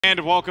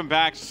And welcome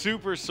back.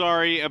 Super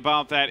sorry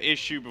about that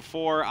issue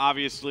before,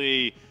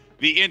 obviously,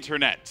 the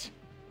internet.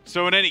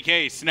 So in any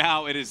case,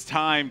 now it is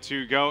time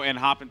to go and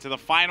hop into the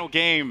final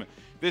game.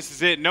 This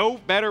is it. No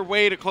better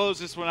way to close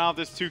this one out,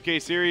 this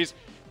 2K series,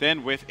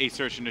 than with a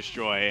Search and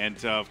Destroy.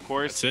 And of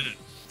course,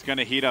 it's going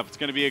to heat up. It's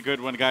going to be a good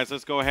one, guys.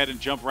 Let's go ahead and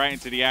jump right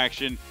into the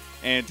action.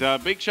 And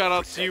big shout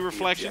out to you,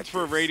 Reflections,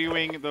 for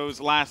radioing those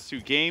last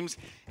two games.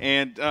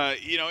 And,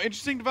 you know,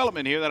 interesting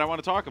development here that I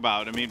want to talk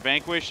about. I mean,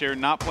 Vanquish, they're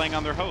not playing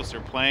on their host.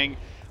 They're playing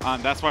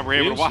on, that's why we're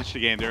able to watch the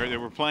game. They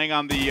were playing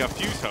on the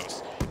Fuse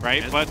host,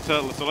 right? But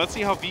so let's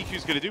see how VQ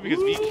is going to do, because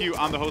VQ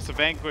on the host of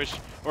Vanquish,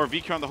 or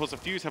VQ on the host of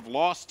Fuse, have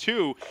lost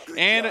two.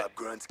 And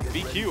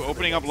VQ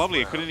opening up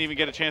lovely. Couldn't even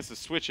get a chance to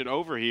switch it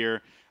over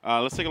here.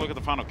 Let's take a look at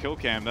the final kill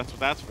cam. That's what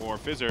that's for.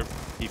 Fizzer,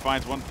 he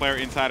finds one player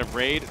inside of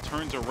Raid,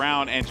 turns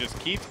around, and just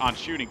keeps on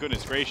shooting.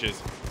 Goodness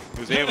gracious. He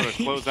was able to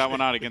close that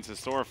one out against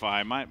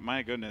Historify.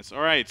 My goodness.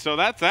 All right, so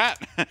that's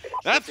that.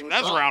 that's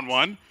round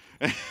one.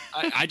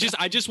 I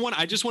just want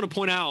to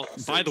point out,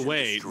 by the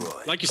way,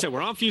 like you said,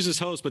 we're on Fuse's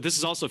host, but this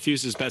is also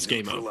Fuse's best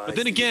game mode. But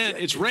then again,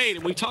 it's Raid,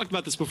 and we talked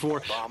about this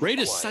before. Raid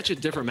is such a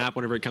different map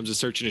whenever it comes to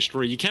Search and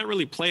Destroy. You can't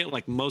really play it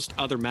like most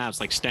other maps,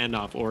 like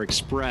Standoff or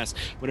Express,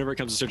 whenever it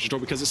comes to Search and Destroy,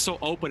 because it's so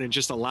open and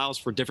just allows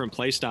for different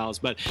play styles.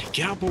 But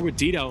get on board with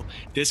Dito.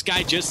 This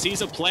guy just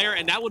sees a player,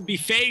 and that would be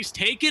FaZe.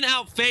 Taking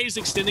out FaZe,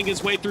 extending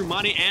his way through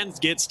money, and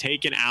gets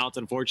taken out,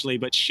 unfortunately.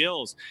 But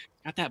Shills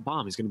got that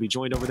bomb. He's going to be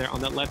joined over there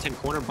on that left-hand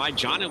corner by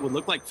John. It would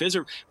look like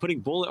Fizzer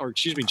putting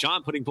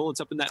John putting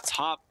bullets up in that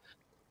top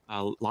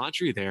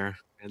laundry there.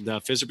 And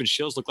Fizzer and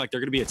Shills look like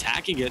they're going to be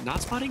attacking it.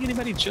 Not spotting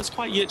anybody just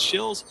quite yet.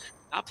 Shills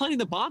not planting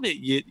the bomb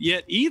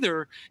yet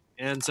either.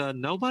 And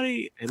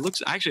nobody, it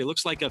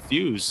looks like a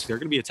Fuse. They're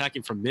going to be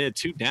attacking from mid.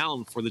 2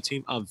 down for the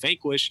team of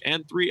Vanquish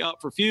and 3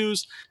 up for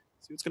Fuse.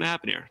 See what's going to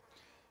happen here.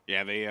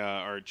 Yeah, they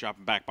are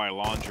dropping back by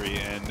Laundry,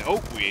 and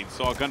oh, we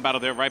saw a gun battle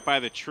there right by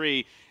the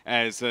tree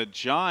as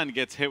John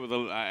gets hit with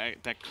a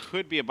that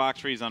could be a box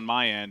freeze on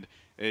my end.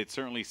 It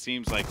certainly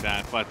seems like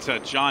that,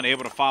 but John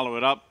able to follow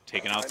it up,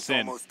 taking out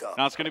Sin.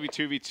 Now it's going to be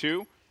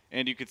 2v2.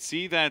 And you could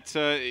see that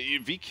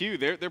VQ,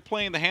 they're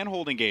playing the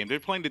hand-holding game. They're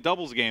playing the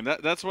doubles game.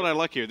 That's what I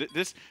like here.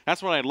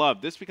 That's what I love.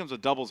 This becomes a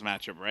doubles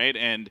matchup, right?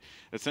 And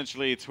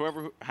essentially, it's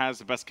whoever has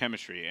the best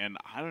chemistry. And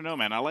I don't know,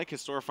 man. I like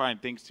Historify and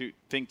Think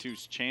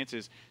 2's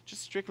chances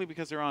just strictly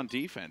because they're on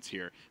defense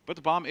here. But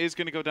the bomb is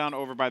going to go down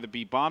over by the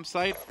B bomb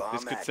site.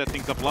 This could set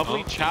things up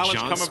lovely. Challenge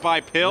coming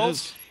by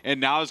Pills. And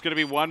now there's going to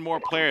be one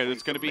more player.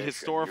 There's going to be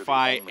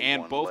Historify,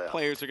 and both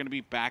players are going to be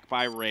back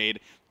by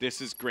Raid.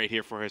 This is great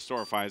here for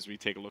Historify as we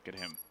take a look at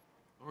him.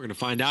 We're going to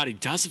find out. He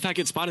does, in fact,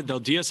 get spotted, though.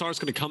 DSR is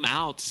going to come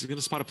out. He's going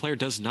to spot a player.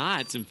 Does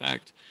not, in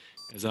fact.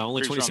 As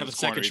only 27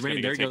 seconds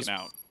remaining. There he goes.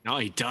 No,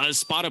 he does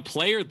spot a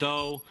player,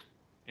 though.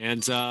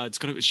 And it's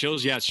going to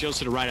shows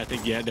to the right, I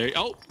think. Yeah, there.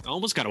 Oh,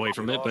 almost got away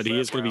from it, but he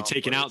is going to be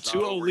taken out.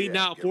 2-0 lead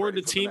now for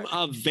the team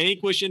of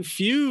Vanquish and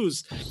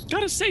Fuse.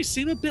 Gotta say,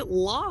 seem a bit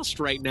lost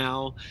right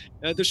now.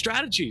 The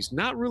strategies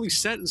not really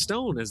set in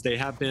stone as they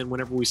have been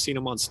whenever we've seen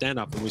them on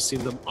Standoff and we've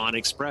seen them on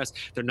Express.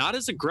 They're not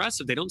as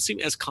aggressive. They don't seem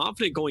as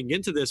confident going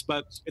into this,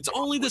 but it's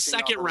only the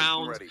second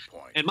round.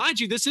 And mind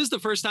you, this is the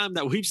first time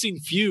that we've seen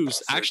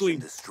Fuse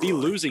actually be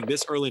losing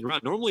this early in the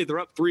round. Normally, they're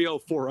up 3-0,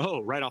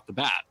 4-0 right off the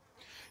bat.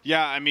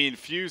 Yeah, I mean,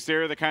 Fuse,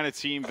 they're the kind of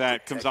team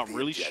that comes out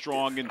really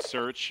strong in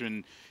Search,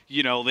 and,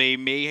 you know, they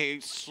may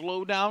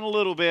slow down a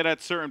little bit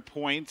at certain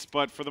points,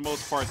 but for the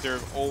most part, they're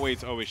always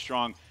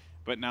strong.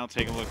 But now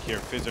take a look here.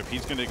 Fizzer,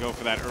 he's going to go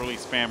for that early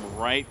spam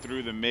right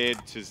through the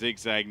mid to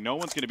zigzag. No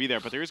one's going to be there,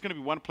 but there is going to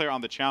be one player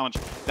on the challenge.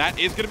 That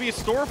is going to be a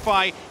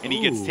Historify, and he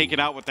gets taken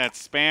out with that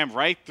spam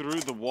right through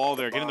the wall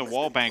there, getting the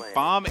wall bank.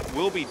 Bomb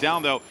will be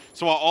down, though.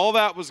 So while all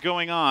that was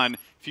going on,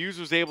 Fuse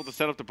was able to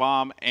set up the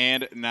bomb,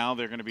 and now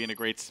they're going to be in a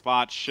great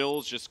spot.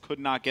 Shills just could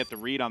not get the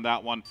read on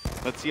that one.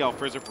 Let's see how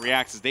Fizzer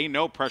reacts, as they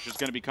know pressure is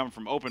going to be coming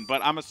from open,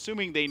 but I'm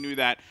assuming they knew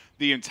that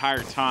the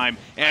entire time.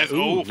 As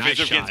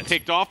Fizzer gets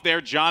picked off there.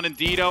 John and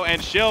Dito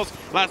and Shills.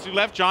 Last two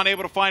left. John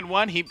able to find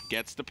one. He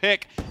gets the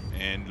pick.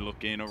 And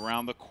looking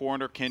around the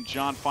corner, can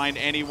John find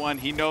anyone?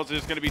 He knows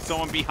there's going to be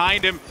someone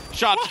behind him.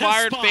 Shots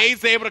fired.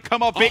 FaZe able to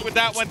come up big with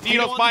that one.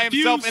 Dito's by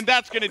himself, and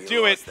that's going to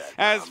do it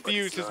as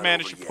Fuse has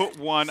managed to put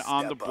one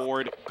on the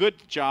board. Good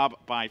job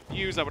by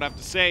Fuse, I would have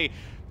to say.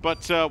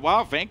 But,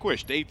 wow,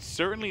 Vanquish, they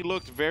certainly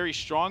looked very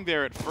strong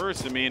there at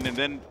first. I mean, and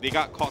then they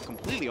got caught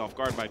completely off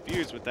guard by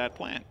Fuse with that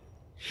plan.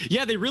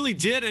 Yeah, they really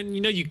did, and, you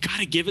know, you got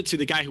to give it to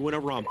the guy who went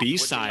over on B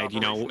side. You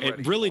know,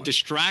 it really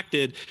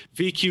distracted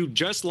VQ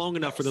just long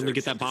enough for them to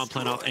get that bomb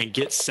plant off and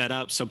get set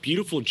up. So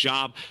beautiful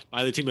job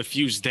by the team of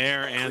Fuse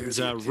there, and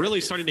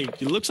really starting to,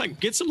 it looks like,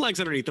 get some legs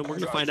underneath them. We're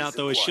going to find out,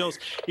 though, as Shills,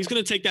 he's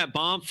going to take that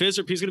bomb.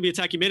 Fizzer, he's going to be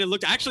attacking mid, and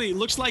it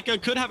looks like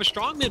could have a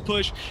strong mid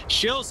push.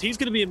 Shills, he's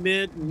going to be a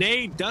mid.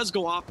 Nade does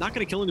go off, not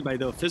going to kill anybody,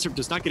 though. Fizzer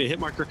does not get a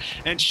hit marker,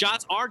 and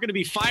shots are going to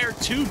be fired.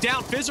 2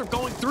 down. Fizzer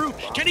going through.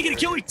 Can he get a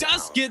kill? He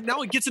does get,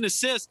 now he gets an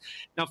assist. this.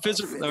 Now,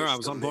 Fizzerp, I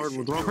was on board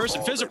with the wrong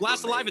person. Fizzerp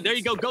last alive, and there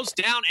you go, goes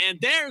down, and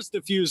there's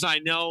the Fuse I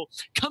know.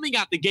 Coming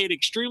out the gate,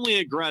 extremely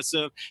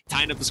aggressive,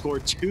 tying up the score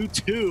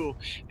 2-2.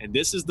 And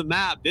this is the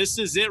map. This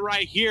is it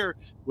right here.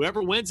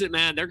 Whoever wins it,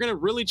 man, they're going to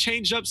really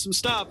change up some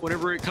stuff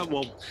whenever it comes,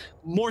 well,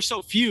 more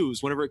so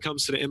Fuse whenever it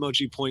comes to the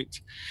MLG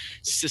point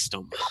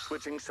system.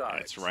 Switching sides.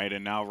 That's right,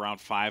 and now round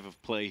 5 of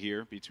play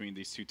here between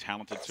these two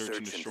talented Search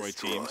and Destroy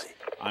teams.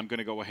 I'm going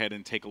to go ahead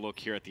and take a look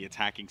here at the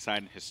attacking side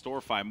and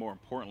Historify more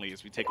importantly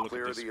as we take a look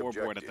at the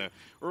scoreboard at the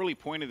early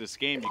point of this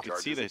game. You can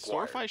see that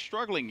Historify is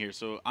struggling here,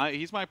 so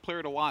he's my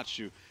player to watch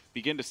to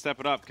begin to step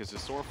it up because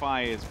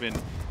Historify has been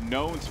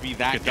known to be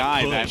that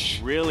guy that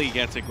really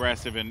gets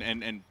aggressive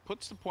and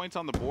puts the points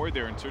on the board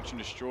there in Search and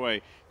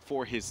Destroy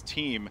for his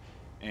team.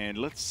 And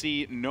let's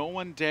see, no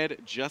one dead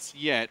just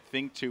yet.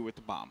 Thing 2 with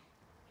the bomb.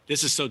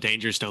 This is so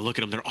dangerous, though. Look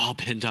at them. They're all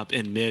pinned up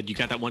in mid. You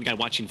got that one guy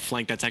watching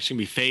flank. That's actually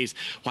going to be FaZe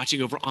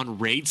watching over on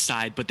Raid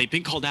side, but they've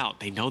been called out.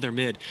 They know they're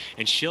mid.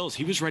 And Shills,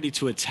 he was ready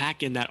to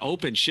attack in that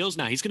open. Shills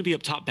now, he's going to be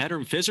up top better.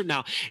 And Fizzerp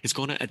now is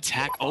going to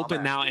attack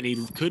open now, and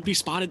he could be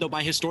spotted, though,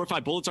 by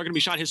Historify. Bullets are going to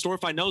be shot.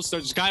 Historify knows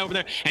there's a guy over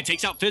there and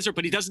takes out Fizzerp,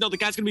 but he doesn't know the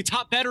guy's going to be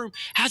top bedroom.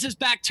 Has his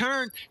back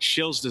turned.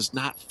 Shills does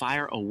not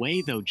fire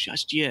away, though,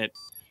 just yet.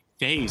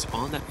 FaZe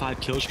on that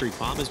 5-kill streak.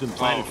 Bomb has been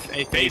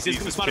planted. FaZe is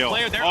going to spot a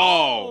player there.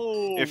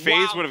 If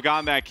FaZe would have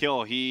gotten that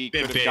kill, he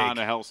could have gotten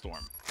a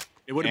Hellstorm.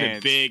 It would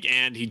have been big,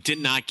 and he did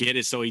not get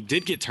it, so he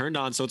did get turned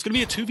on. So it's going to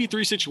be a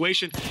 2v3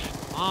 situation.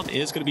 Bomb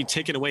is going to be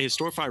taken away.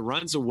 Historify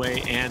runs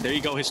away, and there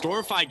you go.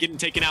 Historify getting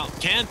taken out.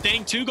 Can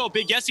Thing 2 go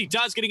big? Yes, he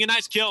does, getting a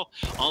nice kill.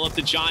 All up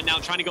to John now,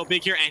 trying to go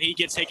big here, and he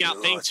gets taken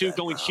out. Thing 2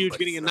 going huge,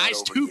 getting a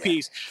nice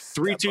 2-piece.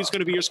 3-2 is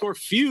going to be your score.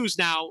 Fuse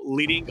now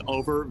leading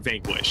over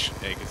Vanquish.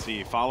 Yeah, you can see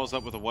he follows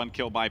up with a 1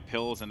 kill by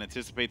Pills and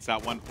anticipates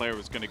that one player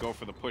was going to go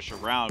for the push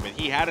around, but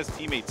he had his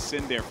teammate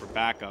Sin there for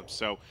backup,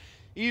 so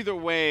either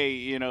way,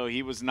 you know,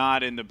 he was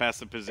not in the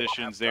best of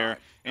positions there.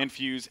 And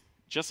Fuse,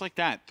 just like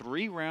that,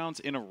 3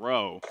 rounds in a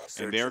row,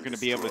 and they're going to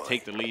be able to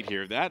take the lead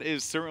here. That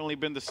has certainly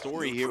been the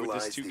story here with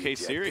this 2K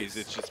series.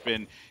 It's just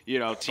been, you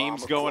know,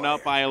 teams going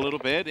up by a little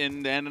bit,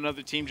 and then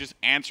another team just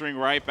answering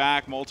right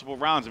back multiple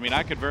rounds. I mean,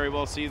 I could very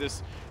well see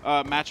this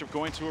matchup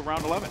going to a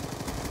round 11.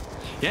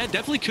 Yeah, it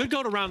definitely could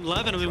go to round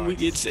 11. I mean,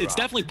 it's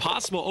definitely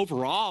possible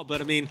overall,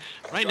 but I mean,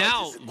 right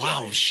now,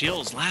 wow,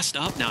 Shills last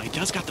up now. He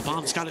does got the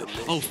bomb. He's got it.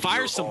 Oh,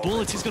 fires some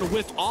bullets. He's going to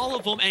whiff all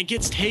of them and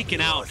gets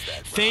taken out.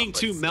 Thing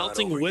 2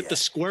 melting with the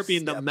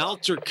Scorpion. The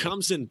Melter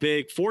comes in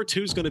big.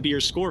 4-2 is going to be your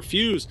score.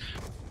 Fuse,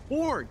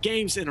 4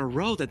 games in a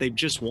row that they've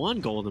just won,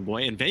 Golden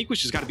Boy, and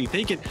Vanquish has got to be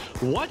thinking,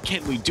 what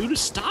can we do to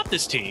stop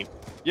this team?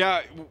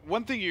 Yeah,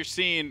 one thing you're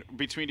seeing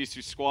between these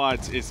two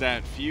squads is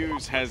that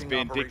Fuse has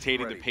been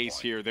dictating the pace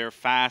here. Their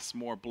fast,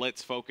 more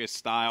blitz-focused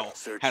style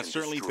has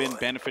certainly been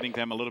benefiting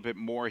them a little bit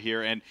more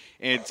here, and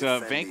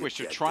Vanquish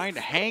are trying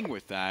to hang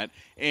with that.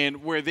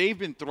 And where they've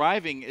been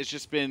thriving has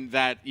just been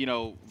that, you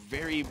know,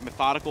 very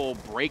methodical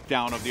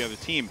breakdown of the other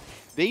team.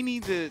 They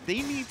need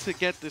to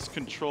get this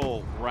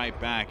control right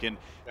back, and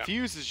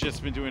Fuse has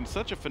just been doing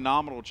such a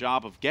phenomenal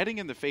job of getting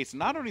in the face.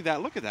 Not only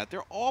that, look at that.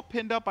 They're all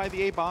pinned up by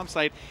the A bomb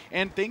site.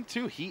 And Thing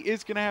 2, he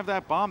is going to have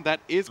that bomb. That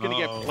is going to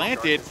get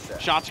planted.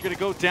 Shots are going to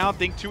go down.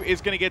 Thing 2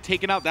 is going to get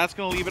taken out. That's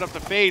going to leave it up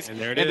to FaZe. And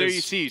there you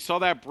see, you saw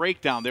that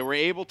breakdown. They were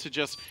able to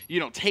just, you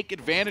know, take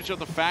advantage of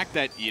the fact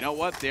that, you know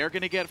what, they're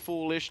going to get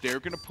foolish. They're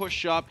going to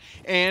push up,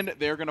 and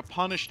they're going to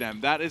punish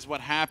them. That is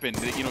what happened.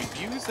 You know,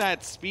 use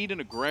that speed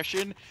and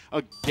aggression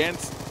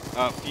against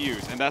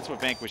Fuse, and that's what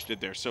Vanquish did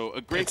there. So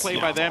a great play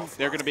by them.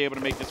 They're going to be able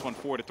to make this one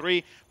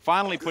 4-3,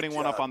 finally putting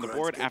one up on the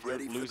board after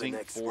losing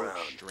 4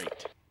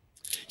 straight.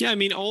 Yeah, I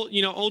mean,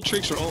 old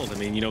tricks are old. I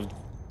mean, you know,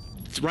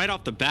 right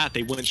off the bat,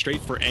 they went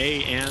straight for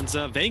A, and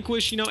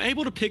Vanquish, you know,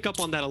 able to pick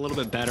up on that a little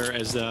bit better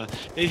as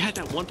they had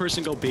that one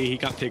person go B, he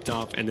got picked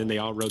off, and then they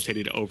all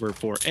rotated over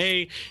for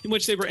A, in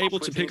which they were able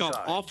to pick off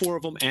all 4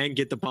 of them and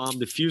get the bomb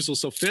defusal.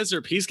 So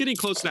Fizzerp, he's getting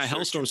close to that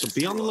Hellstorm, so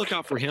be on the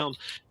lookout for him.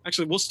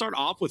 Actually, we'll start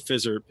off with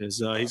Fizzerp, as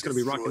he's going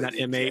to be rocking that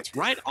M8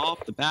 right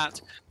off the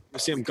bat. We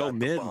see him go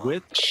mid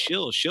with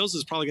Shills. Shills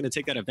is probably going to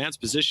take that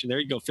advanced position. There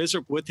you go.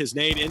 Fizzerp with his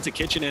nade into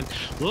Kitchen. And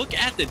look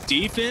at the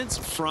defense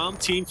from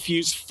Team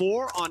Fuse.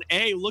 4 on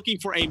A, looking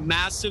for a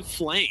massive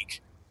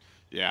flank.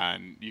 Yeah,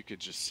 and you could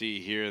just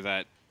see here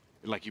that,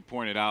 like you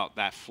pointed out,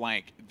 that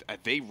flank,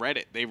 they read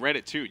it. They read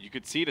it too. You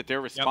could see that they're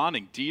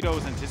responding. Dito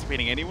is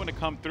anticipating anyone to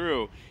come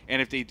through,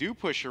 and if they do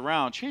push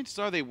around, chances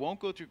are they won't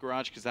go through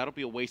garage because that'll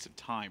be a waste of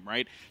time,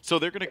 right? So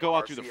they're going to go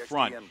out through the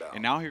front,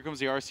 and now here comes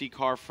the RC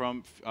car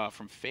from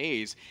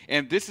FaZe,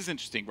 and this is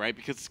interesting, right?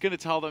 Because it's going to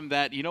tell them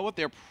that, you know what,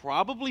 they're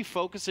probably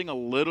focusing a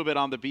little bit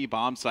on the B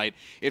bomb site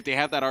if they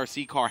have that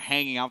RC car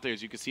hanging out there,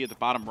 as you can see at the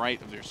bottom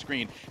right of their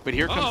screen. But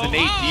here comes the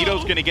nade.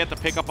 Dito's going to get the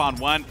pickup on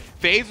one.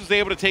 FaZe was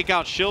able to take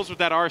out Shills with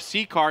that RC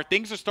car.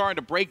 Things are starting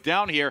to break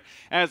down here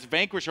as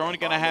Vanquish are only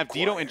going to have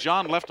Dito and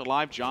John left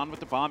alive. John with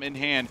the bomb in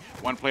hand.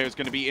 One player is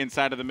going to be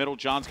inside of the middle.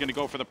 John's going to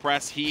go for the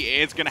press. He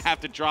is going to have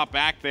to drop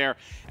back there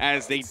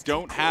as they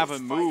don't have a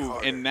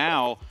move. And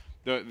now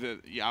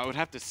I would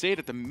have to say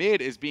that the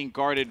mid is being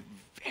guarded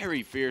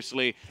very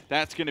fiercely.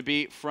 That's going to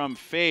be from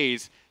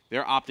FaZe.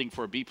 They're opting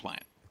for a B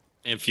plant.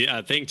 And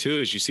thing too,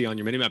 as you see on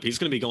your minimap, he's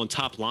going to be going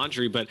top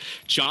laundry, but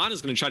John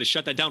is going to try to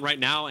shut that down right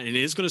now, and it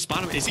is going to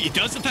spot him. He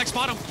does in fact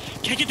spot him.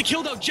 Can't get the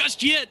kill though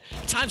just yet.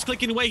 Time's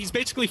clicking away. He's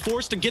basically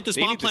forced to get this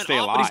bomb plant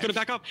off, but he's going to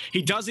back up.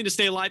 He does need to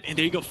stay alive, and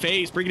there you go,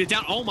 FaZe bringing it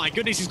down. Oh my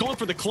goodness, he's going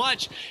for the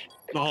clutch.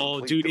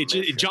 Oh, dude,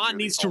 John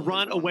needs to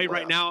run away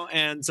right now,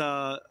 and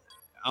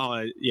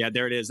oh yeah,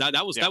 there it is. That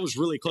was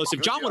really close.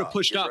 If John would have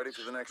pushed up,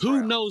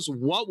 who knows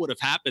what would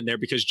have happened there,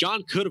 because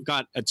John could have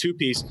got a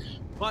two-piece,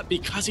 but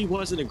because he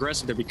wasn't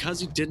aggressive there, because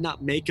he did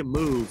not make a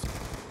move,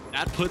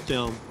 that put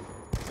them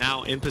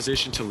now in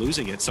position to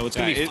losing it. So it's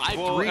going to be 5-3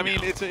 well, I mean,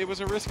 now. it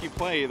was a risky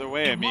play either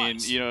way. I mean, damn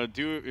if you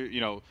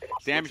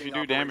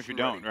do, damn if you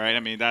don't, right? I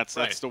mean, that's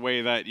the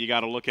way that you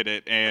got to look at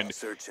it. And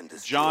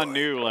John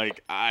knew,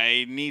 like,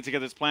 I need to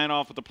get this plan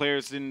off with the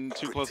players in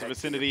too close a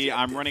vicinity.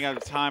 I'm running out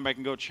of time. I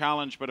can go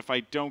challenge, but if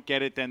I don't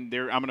get it, then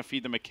I'm going to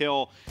feed them a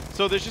kill.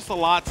 So there's just a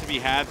lot to be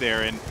had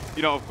there. And,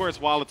 of course,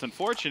 while it's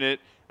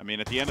unfortunate, I mean,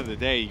 at the end of the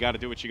day, you got to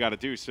do what you got to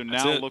do. So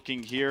now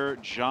looking here,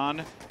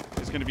 John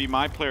is going to be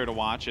my player to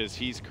watch, as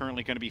he's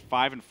currently going to be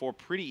 5-4.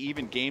 Pretty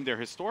even game there.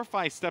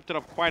 Historify stepped it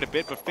up quite a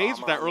bit, but FaZe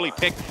with that early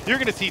pick, you're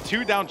going to see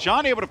 2 down.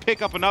 John able to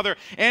pick up another,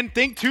 and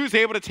Think 2's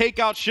able to take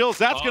out Shills.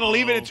 That's going to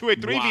leave it into a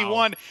 3v1,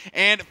 wow.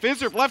 And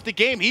Fizzerp left the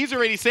game. He's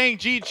already saying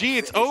GG,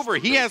 it's over.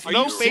 He has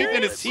no faith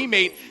in his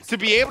teammate to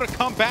be able to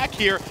come back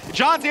here.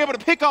 John's able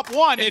to pick up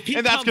 1, and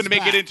that's going to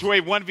make it into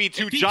a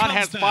 1v2. John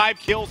has 5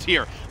 kills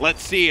here.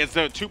 Let's see, as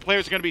the 2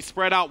 players are going to be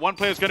spread out. 1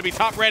 player is going to be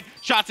top red.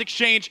 Shots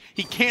exchange.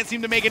 He can't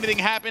seem to make anything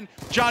happen.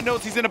 John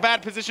knows he's in a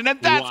bad position,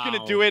 and that's going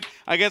to do it.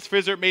 I guess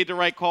Fizzerp made the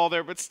right call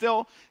there, but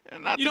still,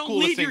 not the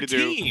coolest thing to do.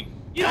 You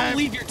don't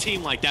leave your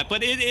team like that,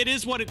 but it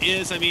is what it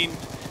is. I mean,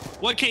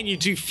 what can you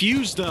do?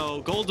 Fuse,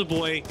 though, Golden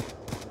Boy,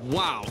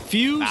 wow.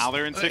 Fuse. Now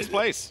they're in 6th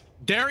place.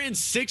 They're in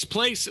 6th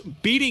place,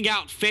 beating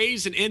out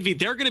FaZe and Envy.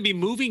 They're going to be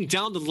moving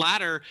down the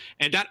ladder,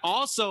 and that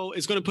also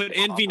is going to put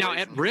Envy now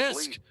at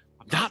risk.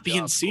 Not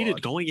being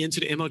seeded going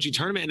into the MLG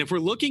tournament. And if we're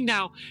looking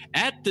now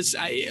at this,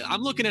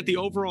 I'm looking at the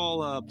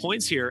overall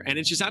points here, and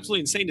it's just absolutely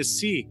insane to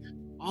see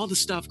all the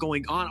stuff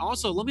going on.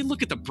 Also, let me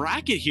look at the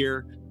bracket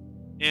here.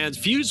 And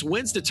Fuse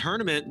wins the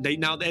tournament.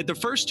 The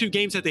first 2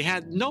 games that they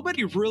had,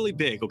 nobody really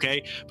big,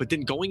 okay? But then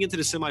going into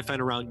the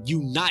semifinal round,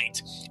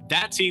 Unite.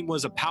 That team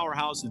was a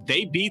powerhouse.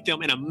 They beat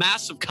them in a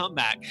massive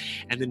comeback.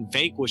 And then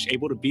Vanquish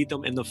able to beat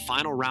them in the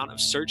final round of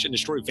Search and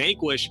Destroy.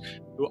 Vanquish,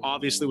 who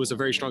obviously was a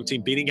very strong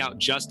team, beating out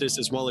Justice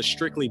as well as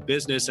Strictly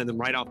Business. And then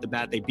right off the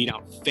bat, they beat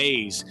out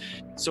FaZe.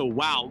 So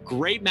wow,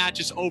 great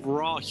matches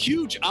overall.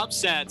 Huge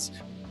upsets.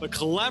 But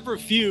Clever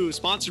Fuse,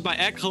 sponsored by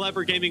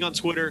 @Clever Gaming on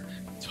Twitter,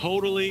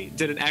 totally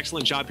did an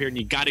excellent job here, and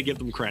you got to give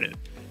them credit.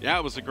 Yeah,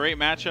 it was a great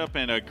matchup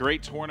and a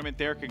great tournament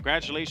there.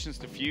 Congratulations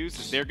to Fuse,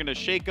 as they're going to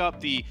shake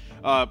up the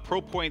pro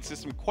point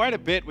system quite a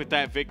bit with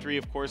that victory,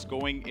 of course,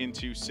 going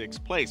into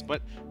 6th place.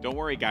 But don't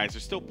worry, guys.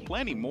 There's still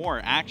plenty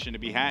more action to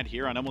be had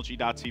here on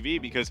MLG.tv,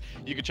 because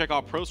you can check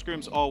out Pro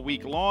Scrims all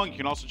week long. You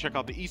can also check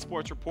out the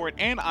Esports Report.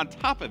 And on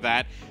top of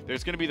that,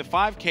 there's going to be the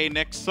 5K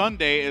next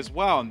Sunday as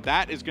well. And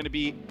that is going to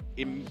be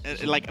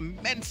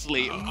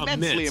immensely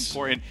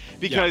important,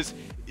 because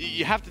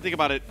you have to think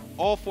about it.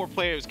 All 4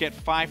 players get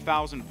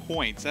 5,000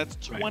 points. That's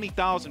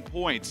 20,000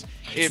 points.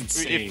 If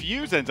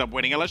Fuse ends up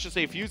winning, and let's just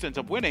say Fuse ends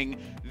up winning,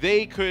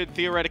 they could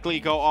theoretically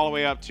go all the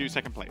way up to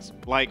 2nd place,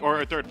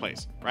 or 3rd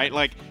place, right?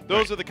 Like,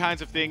 those are the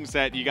kinds of things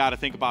that you got to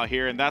think about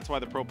here, and that's why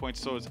the pro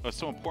points are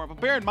so important.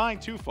 But bear in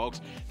mind too,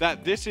 folks,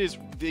 that this is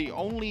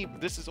only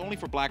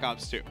for Black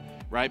Ops 2.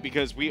 Right,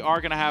 because we are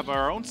going to have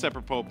our own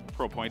separate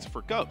pro points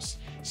for Ghosts.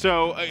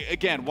 So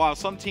again, while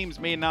some teams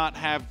may not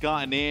have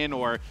gotten in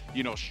or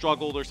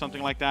struggled or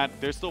something like that,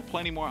 there's still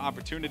plenty more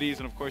opportunities.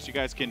 And of course, you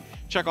guys can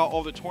check out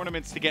all the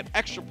tournaments to get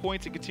extra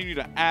points and continue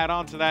to add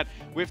on to that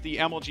with the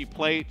MLG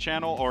Play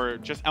channel, or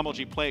just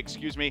MLG Play,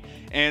 excuse me.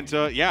 And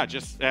yeah,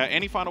 just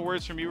any final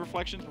words from you,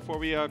 Reflections, before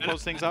we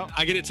close things out?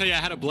 I got to tell you, I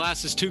had a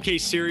blast. This 2K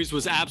series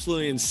was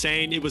absolutely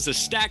insane. It was a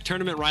stacked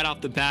tournament right off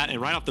the bat, and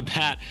right off the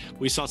bat,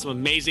 we saw some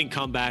amazing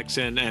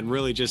comebacks. And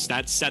really just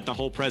that set the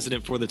whole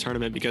precedent for the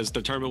tournament, because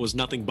the tournament was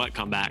nothing but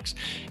comebacks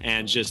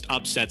and just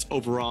upsets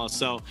overall.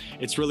 So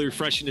it's really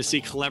refreshing to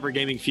see Clever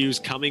Gaming Fuse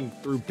coming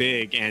through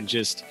big and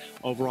just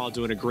overall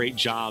doing a great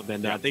job.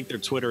 And I think their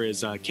Twitter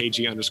is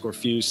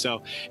KG_Fuse.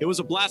 So it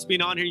was a blast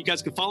being on here. You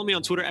guys can follow me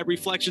on Twitter at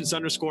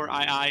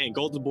Reflections_II. And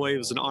Golden Boy, it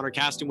was an honor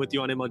casting with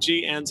you on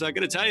MLG. And I'm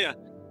going to tell you,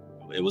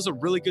 it was a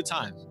really good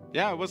time.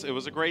 Yeah, it was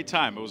a great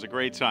time. It was a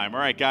great time.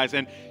 All right, guys.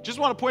 And just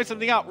want to point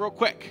something out real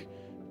quick.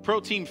 Pro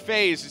Team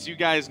FaZe, as you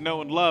guys know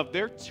and love,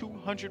 they're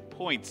 200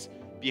 points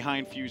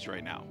behind Fuse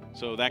right now.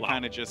 So that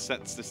kind of just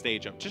sets the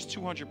stage up. Just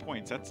 200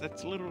 points.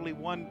 That's literally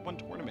one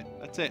tournament.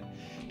 That's it.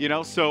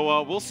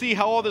 So we'll see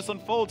how all this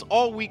unfolds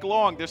all week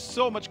long. There's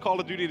so much Call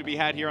of Duty to be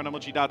had here on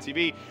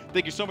MLG.tv.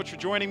 Thank you so much for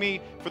joining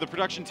me. For the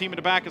production team in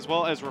the back, as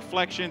well as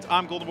Reflections,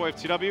 I'm Golden Boy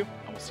FTW,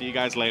 and we'll see you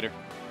guys later.